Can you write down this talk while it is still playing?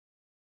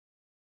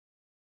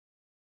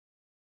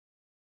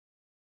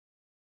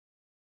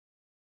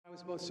I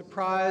was both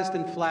surprised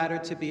and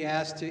flattered to be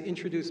asked to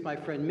introduce my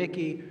friend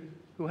Mickey,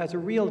 who has a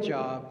real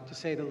job, to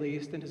say the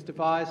least, and has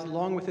devised,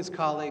 along with his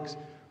colleagues,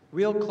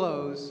 real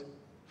clothes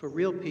for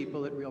real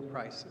people at real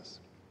prices.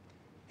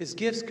 His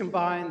gifts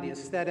combine the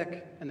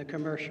aesthetic and the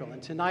commercial,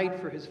 and tonight,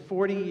 for his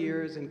 40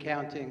 years and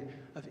counting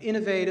of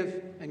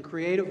innovative and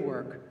creative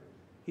work,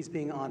 he's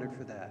being honored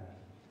for that.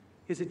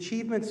 His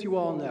achievements you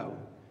all know: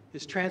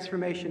 his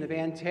transformation of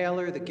Ann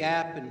Taylor, The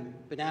Gap, and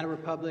Banana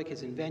Republic,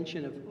 his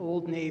invention of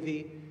Old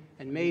Navy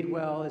and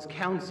Madewell, his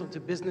counsel to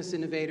business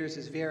innovators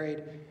as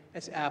varied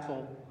as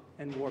Apple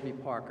and Warby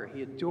Parker.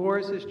 He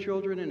adores his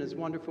children and his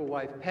wonderful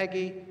wife,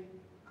 Peggy,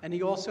 and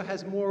he also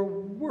has more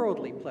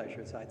worldly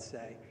pleasures, I'd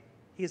say.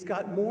 He's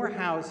got more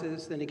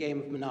houses than a game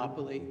of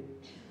Monopoly.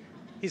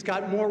 He's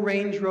got more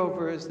Range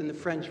Rovers than the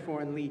French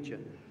Foreign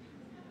Legion.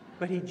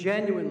 But he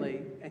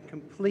genuinely and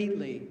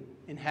completely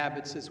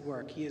inhabits his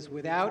work. He is,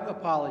 without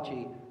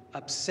apology,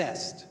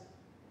 obsessed.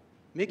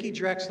 Mickey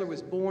Drexler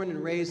was born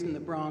and raised in the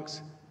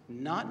Bronx,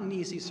 not in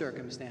easy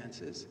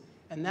circumstances,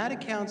 and that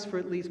accounts for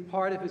at least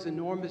part of his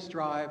enormous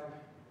drive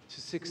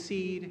to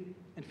succeed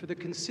and for the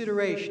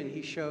consideration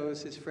he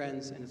shows his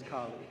friends and his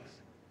colleagues.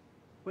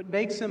 What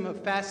makes him a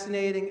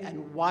fascinating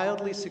and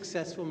wildly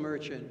successful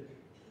merchant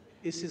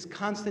is his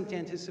constant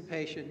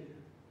anticipation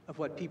of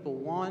what people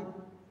want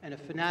and a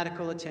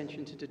fanatical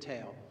attention to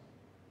detail.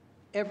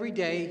 Every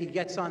day he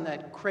gets on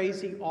that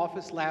crazy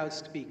office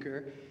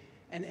loudspeaker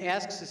and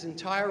asks his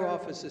entire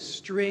office a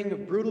string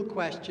of brutal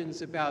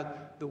questions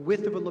about the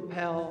width of a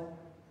lapel,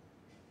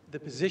 the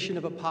position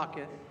of a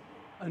pocket,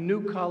 a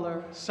new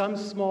color, some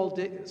small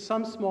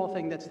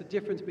thing that's the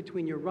difference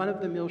between your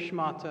run-of-the-mill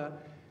schmata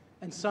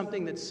and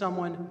something that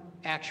someone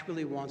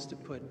actually wants to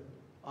put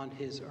on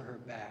his or her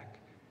back.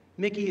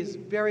 Mickey is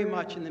very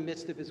much in the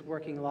midst of his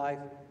working life,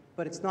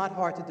 but it's not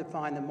hard to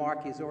define the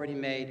mark he's already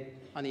made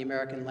on the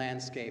American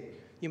landscape.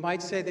 You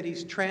might say that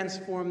he's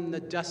transformed the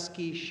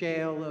dusky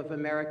shale of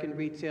American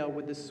retail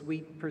with the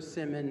sweet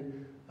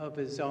persimmon of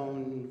his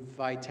own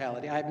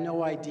vitality. I have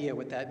no idea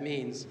what that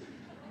means.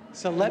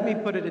 So let me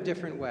put it a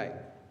different way.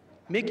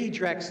 Mickey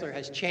Drexler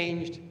has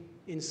changed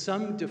in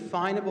some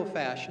definable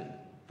fashion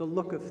the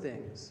look of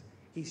things.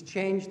 He's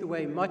changed the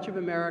way much of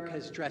America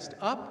has dressed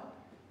up,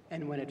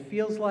 and when it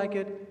feels like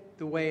it,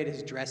 the way it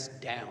is dressed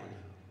down.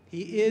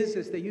 He is,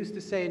 as they used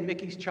to say in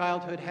Mickey's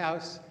childhood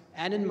house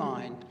and in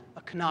mine,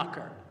 a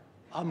knocker,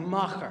 a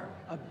macher,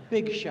 a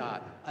big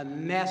shot, a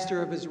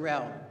master of his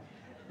realm.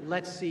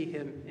 Let's see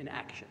him in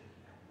action.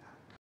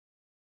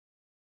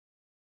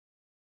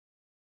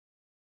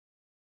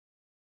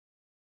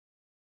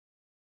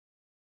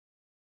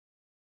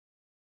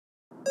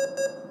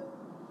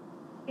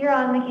 You're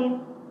on, Mickey.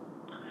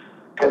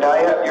 Can I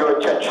have your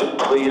attention,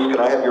 please? Can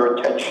I have your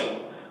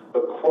attention?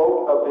 The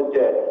quote of the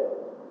day: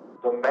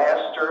 the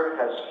master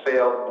has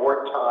failed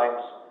more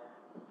times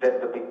than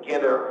the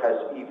beginner has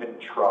even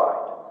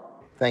tried.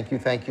 Thank you,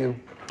 thank you.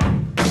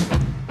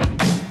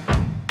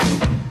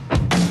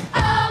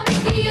 Oh,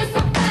 Mickey, you're so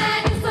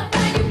fine,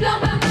 you blow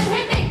my mind.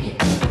 Hey, Mickey.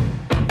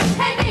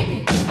 Hey,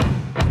 Mickey.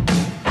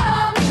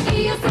 Oh,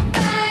 Mickey, you're so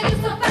fine, you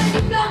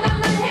blow my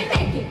mind. Hey,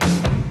 Mickey.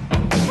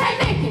 Hey,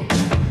 Mickey.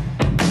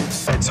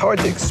 It's hard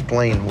to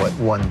explain what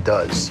one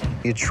does.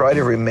 You try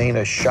to remain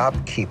a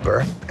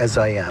shopkeeper, as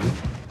I am.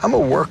 I'm a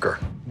worker.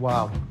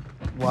 Wow,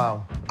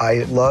 wow.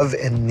 I love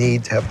and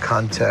need to have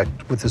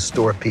contact with the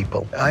store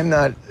people. I'm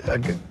not a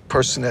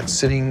person that's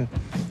sitting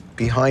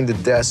behind the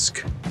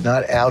desk,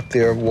 not out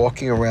there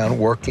walking around,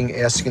 working,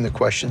 asking the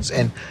questions,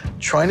 and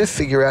trying to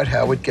figure out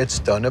how it gets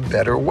done a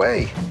better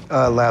way.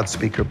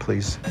 Loudspeaker,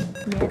 please.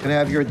 Can I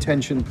have your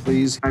attention,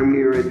 please? I'm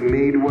here at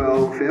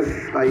Madewell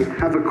 5th. I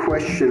have a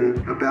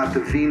question about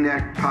the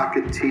V-neck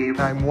pocket tee.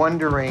 I'm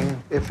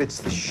wondering if it's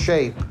the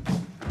shape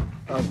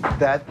of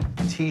that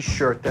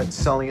T-shirt that's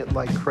selling it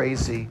like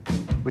crazy,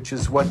 which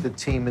is what the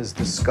team is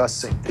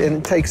discussing. And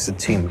it takes a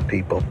team of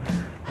people,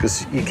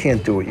 because you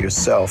can't do it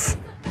yourself.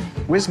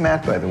 Where's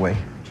Matt, by the way?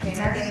 He's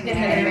getting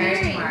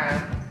married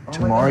tomorrow.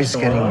 Tomorrow he's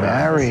getting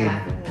married.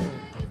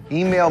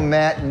 Email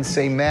Matt and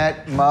say,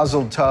 Matt,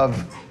 Mazel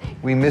Tov,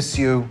 we miss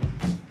you.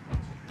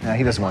 Nah,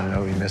 he doesn't want to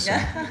know we miss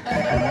him.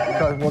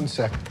 One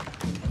sec.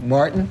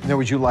 Martin, now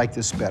would you like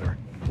this better?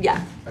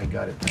 Yeah. I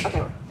got it.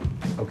 Okay.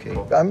 Okay.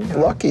 I'm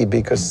lucky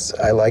because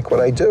I like what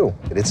I do.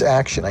 It's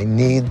action. I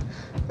need,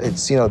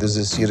 it's, you know, there's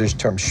this Yiddish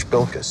term,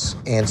 spilkus.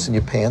 Ants in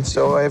your pants,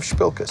 so I have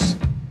spilkus.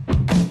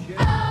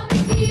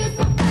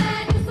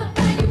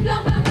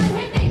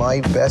 My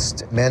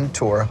best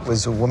mentor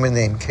was a woman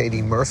named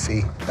Katie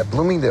Murphy at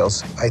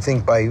Bloomingdale's. I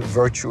think by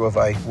virtue of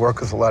I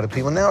work with a lot of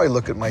people, now I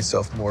look at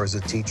myself more as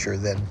a teacher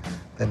than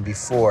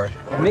before.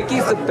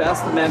 Mickey's the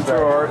best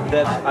mentor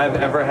that I've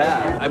ever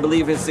had. I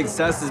believe his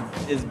success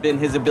has been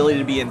his ability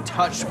to be in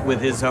touch with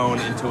his own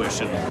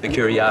intuition. The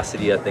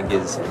curiosity, I think,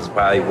 is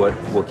probably what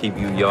will keep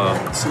you young.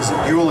 This is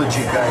a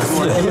eulogy, guys.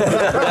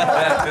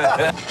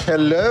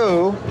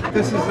 Hello.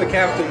 This is the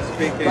captain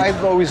speaking.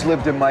 I've always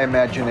lived in my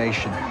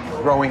imagination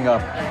growing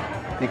up.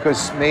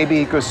 because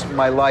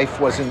my life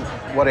wasn't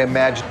what I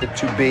imagined it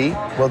to be.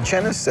 Well,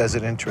 Jenna says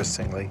it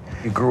interestingly.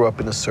 You grew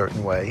up in a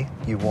certain way.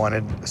 You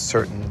wanted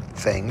certain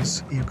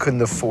things. You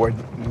couldn't afford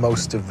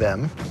most of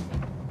them.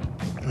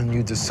 And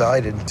you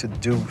decided to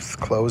do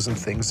clothes and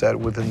things that are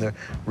within the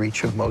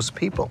reach of most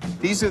people.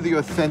 These are the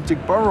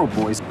authentic Borough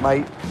boys,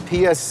 my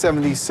PS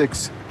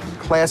 76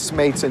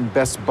 classmates and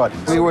best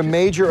buddies. They were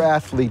major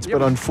athletes,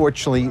 but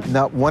unfortunately,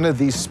 not one of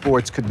these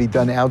sports could be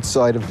done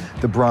outside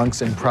of the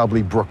Bronx and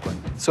probably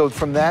Brooklyn. So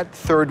from that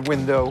third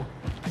window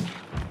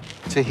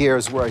to here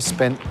is where I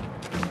spent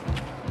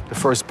the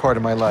first part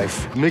of my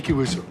life. Mickey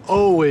was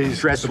always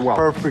Dressed the well.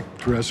 perfect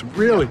dress,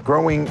 really.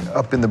 Growing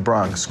up in the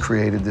Bronx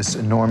created this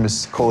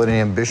enormous, call it an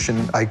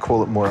ambition, I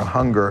call it more a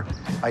hunger.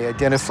 I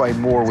identify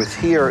more with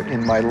here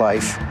in my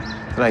life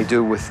than I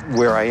do with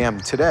where I am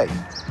today.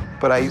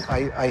 But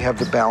I have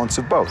the balance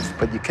of both,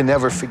 but you can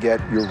never forget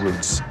your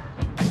roots.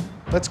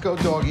 Let's go,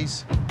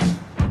 doggies.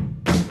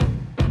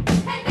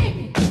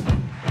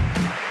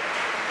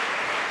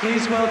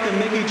 Please welcome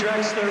Mickey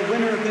Drexler,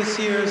 winner of this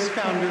year's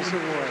Founders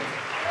Award.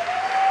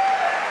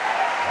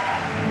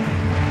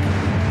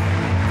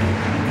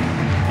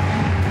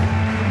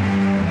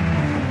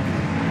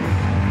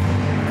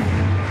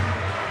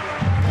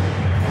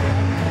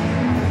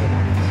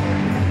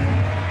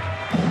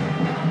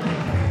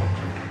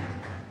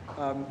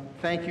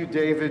 Thank you,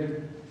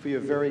 David, for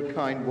your very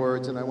kind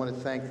words, and I want to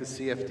thank the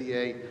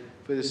CFDA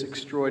for this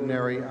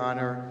extraordinary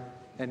honor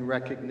and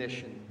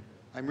recognition.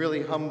 I'm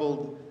really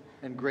humbled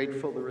and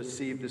grateful to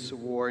receive this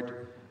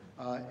award,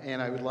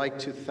 and I would like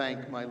to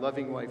thank my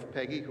loving wife,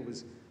 Peggy, who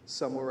is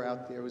somewhere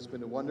out there, who's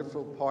been a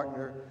wonderful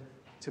partner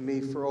to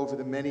me for over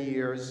the many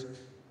years.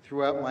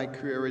 Throughout my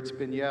career, it's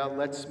been, yeah,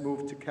 let's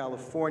move to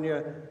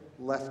California,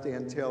 left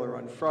Ann Taylor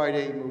on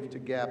Friday, moved to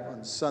Gap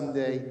on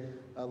Sunday,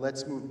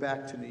 let's move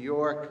back to New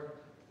York,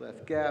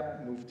 left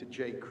Gap, moved to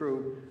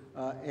J.Crew,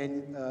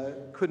 and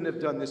couldn't have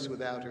done this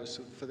without her,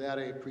 so for that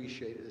I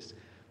appreciate this.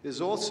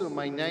 There's also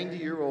my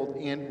 90-year-old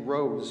Aunt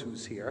Rose,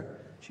 who's here.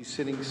 She's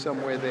sitting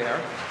somewhere there.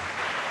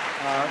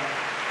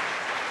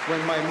 When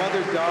my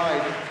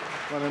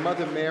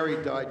mother Mary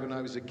died when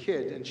I was a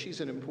kid, and she's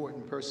an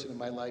important person in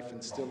my life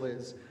and still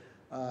is,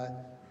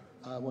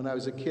 when I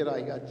was a kid,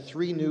 I got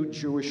 3 new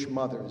Jewish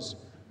mothers,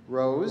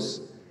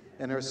 Rose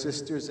and her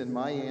sisters and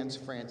my aunts,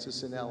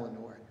 Frances and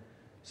Eleanor.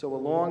 So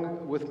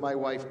along with my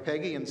wife,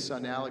 Peggy, and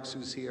son, Alex,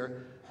 who's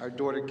here, our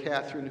daughter,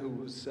 Catherine, who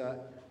was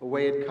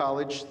away at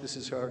college. This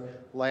is her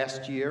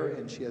last year,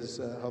 and she has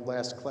her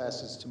last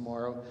classes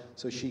tomorrow,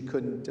 so she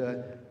couldn't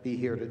be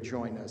here to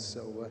join us.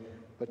 So,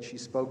 but she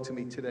spoke to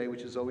me today,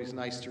 which is always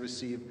nice to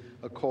receive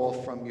a call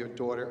from your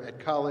daughter at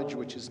college,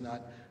 which is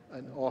not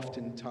an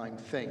often-time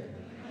thing.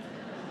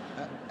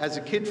 As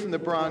a kid from the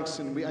Bronx,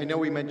 and I know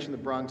we mention the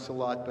Bronx a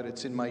lot, but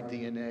it's in my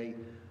DNA,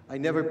 I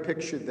never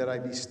pictured that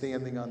I'd be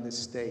standing on this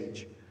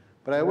stage.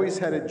 But I always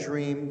had a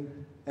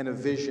dream and a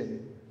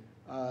vision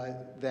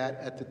that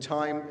at the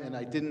time, and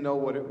I didn't know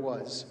what it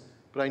was,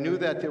 but I knew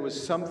that there was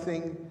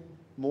something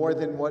more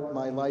than what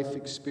my life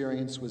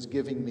experience was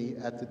giving me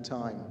at the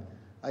time.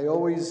 I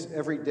always,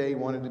 every day,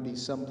 wanted to be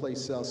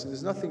someplace else. And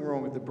there's nothing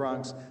wrong with the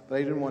Bronx, but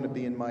I didn't want to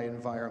be in my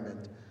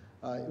environment.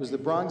 It was the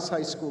Bronx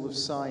High School of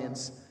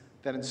Science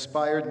that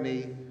inspired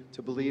me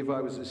to believe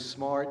I was as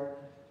smart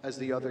as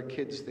the other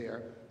kids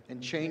there,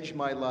 and changed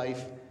my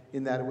life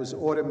in that it was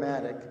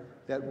automatic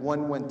that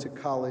one went to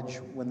college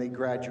when they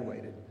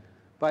graduated.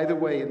 By the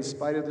way, in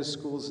spite of the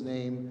school's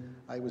name,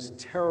 I was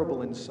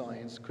terrible in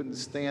science, couldn't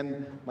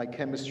stand my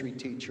chemistry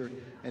teacher,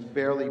 and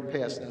barely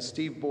passed. Now,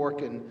 Steve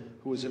Borkin,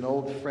 who was an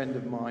old friend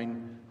of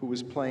mine who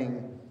was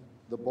playing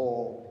the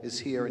ball, is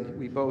here, and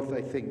we both,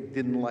 I think,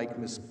 didn't like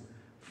Miss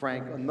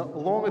Frank,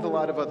 along with a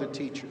lot of other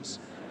teachers.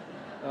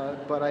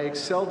 But I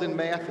excelled in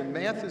math, and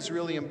math is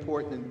really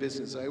important in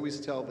business. I always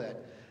tell that.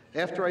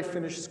 After I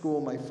finished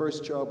school, my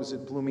first job was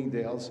at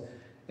Bloomingdale's,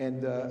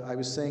 and I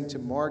was saying to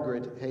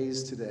Margaret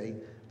Hayes today,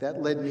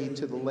 that led me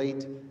to the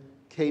late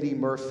Katie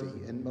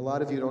Murphy. And a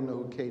lot of you don't know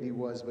who Katie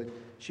was, but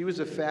she was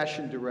a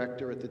fashion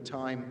director at the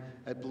time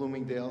at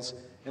Bloomingdale's,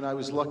 and I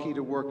was lucky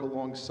to work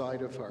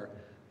alongside of her.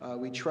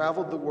 We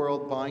traveled the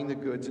world buying the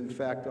goods. In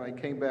fact, when I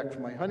came back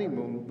from my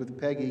honeymoon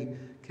with Peggy,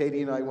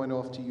 Katie and I went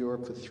off to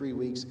Europe for 3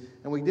 weeks,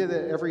 and we did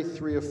that every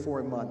 3 or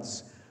 4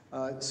 months.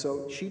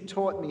 So she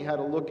taught me how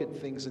to look at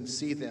things and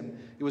see them.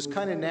 It was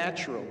kind of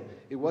natural.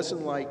 It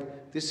wasn't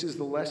like, this is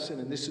the lesson,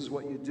 and this is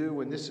what you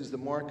do, and this is the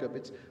markup.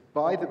 It's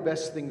buy the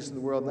best things in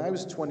the world. And I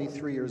was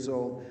 23 years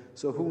old,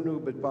 so who knew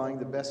but buying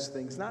the best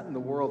things, not in the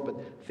world,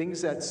 but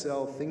things that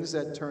sell, things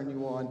that turn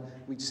you on.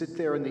 We'd sit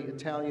there in the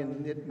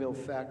Italian knit mill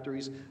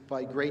factories,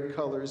 buy great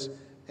colors,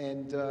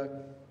 and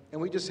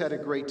we just had a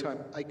great time.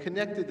 I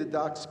connected the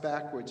dots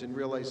backwards and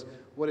realized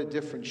what a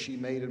difference she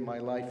made in my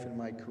life and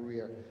my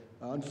career.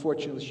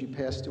 Unfortunately, she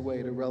passed away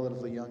at a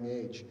relatively young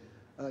age.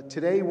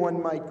 Today,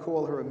 one might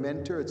call her a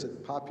mentor. It's a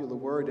popular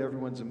word.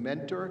 Everyone's a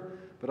mentor.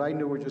 But I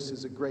knew her just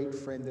as a great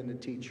friend and a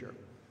teacher.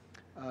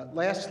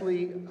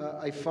 Lastly,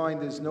 I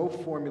find there's no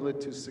formula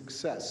to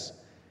success.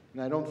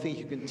 And I don't think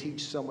you can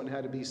teach someone how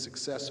to be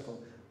successful.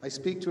 I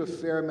speak to a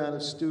fair amount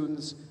of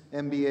students,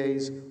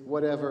 MBAs,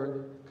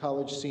 whatever,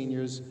 college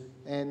seniors,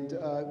 and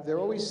they're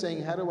always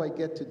saying, how do I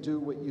get to do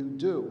what you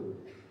do?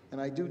 And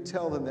I do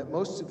tell them that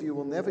most of you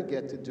will never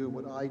get to do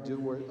what I do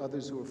or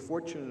others who are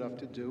fortunate enough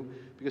to do,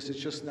 because it's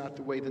just not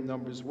the way the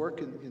numbers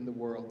work in the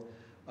world.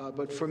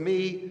 But for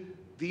me,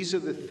 these are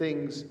the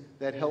things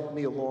that helped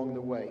me along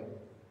the way.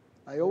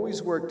 I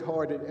always worked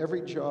hard at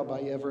every job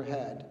I ever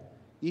had,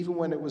 even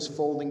when it was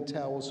folding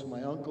towels for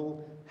my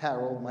uncle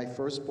Harold, my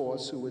first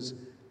boss, who was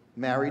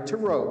married to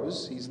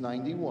Rose. He's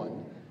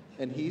 91,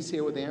 and he's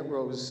here with Aunt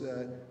Rose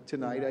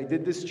tonight. I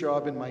did this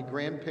job in my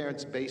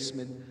grandparents'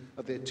 basement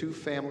of their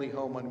two-family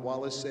home on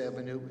Wallace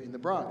Avenue in the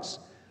Bronx.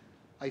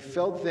 I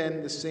felt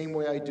then the same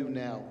way I do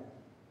now,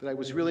 that I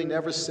was really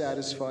never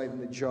satisfied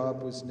and the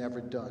job was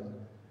never done.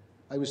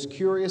 I was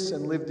curious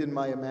and lived in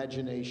my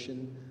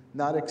imagination,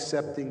 not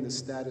accepting the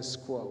status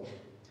quo.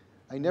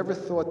 I never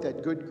thought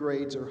that good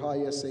grades or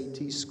high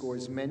SAT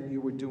scores meant you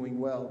were doing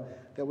well.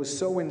 That was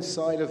so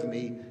inside of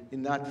me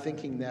in not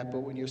thinking that,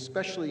 but when you're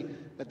especially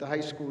at the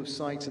High School of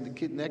Science and the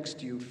kid next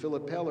to you,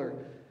 Philip Heller,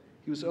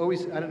 he was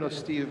always, I don't know,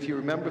 Steve, if you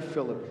remember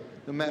Philip,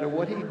 no matter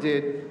what he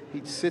did,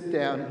 he'd sit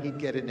down, he'd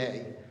get an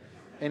A.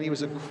 And he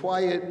was a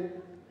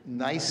quiet,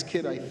 nice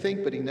kid, I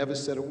think, but he never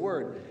said a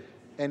word.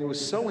 And it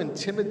was so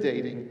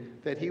intimidating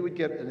that he would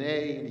get an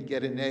A and he'd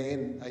get an A,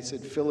 and I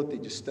said, Philip,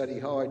 did you study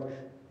hard?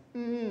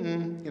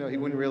 You know, he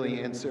wouldn't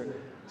really answer.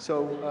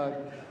 So,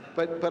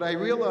 but I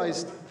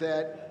realized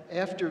that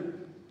after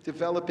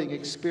developing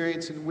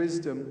experience and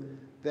wisdom,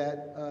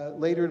 that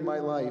later in my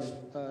life,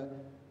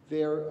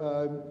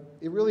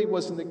 it really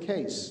wasn't the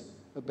case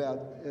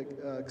about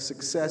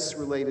success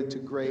related to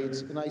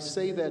grades. And I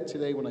say that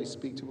today when I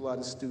speak to a lot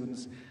of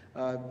students.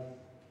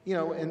 You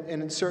know, and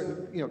in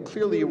certain, you know,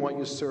 clearly you want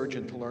your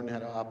surgeon to learn how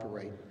to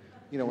operate,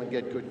 you know, and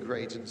get good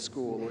grades in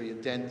school, or your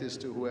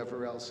dentist, or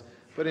whoever else.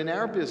 But in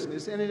our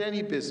business, and in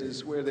any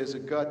business where there's a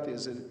gut,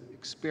 there's an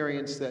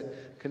experience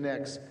that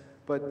connects.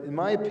 But in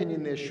my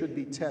opinion, there should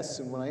be tests.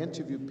 And when I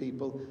interview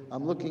people,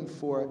 I'm looking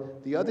for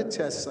the other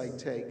tests I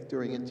take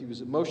during interviews: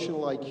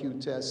 emotional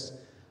IQ tests,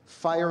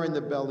 fire in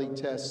the belly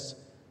tests,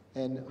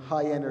 and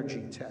high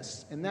energy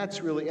tests. And that's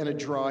really, and a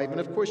drive.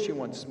 And of course you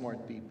want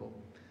smart people.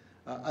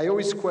 I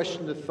always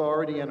questioned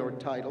authority and or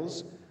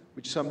titles,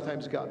 which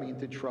sometimes got me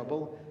into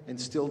trouble and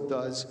still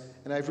does.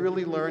 And I've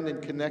really learned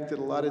and connected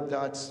a lot of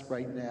dots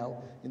right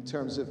now in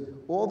terms of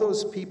all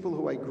those people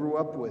who I grew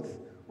up with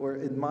or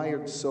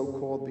admired,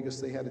 so-called,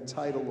 because they had a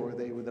title, or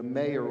they were the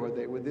mayor, or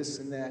they were this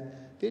and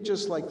that. They're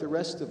just like the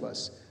rest of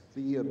us.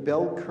 The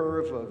bell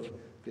curve of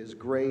there's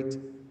great,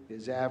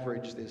 there's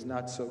average, there's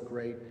not so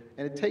great.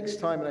 And it takes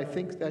time, and I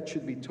think that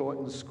should be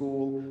taught in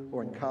school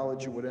or in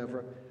college or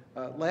whatever.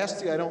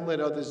 Lastly, I don't let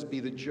others be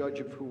the judge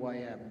of who I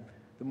am.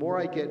 The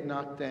more I get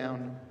knocked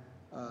down,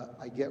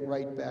 I get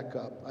right back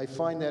up. I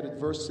find that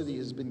adversity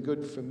has been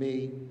good for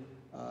me,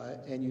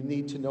 and you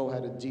need to know how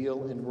to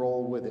deal and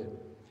roll with it.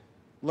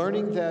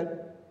 Learning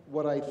that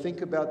what I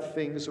think about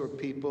things or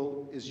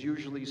people is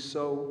usually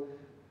so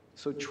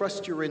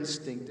trust your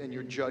instinct and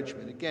your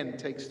judgment. Again, it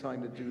takes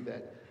time to do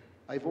that.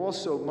 I've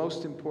also,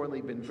 most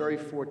importantly, been very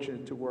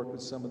fortunate to work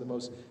with some of the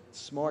most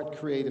smart,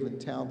 creative, and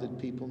talented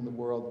people in the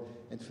world,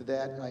 and for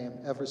that I am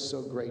ever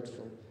so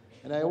grateful.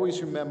 And I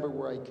always remember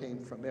where I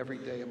came from every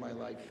day of my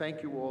life.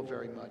 Thank you all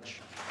very much.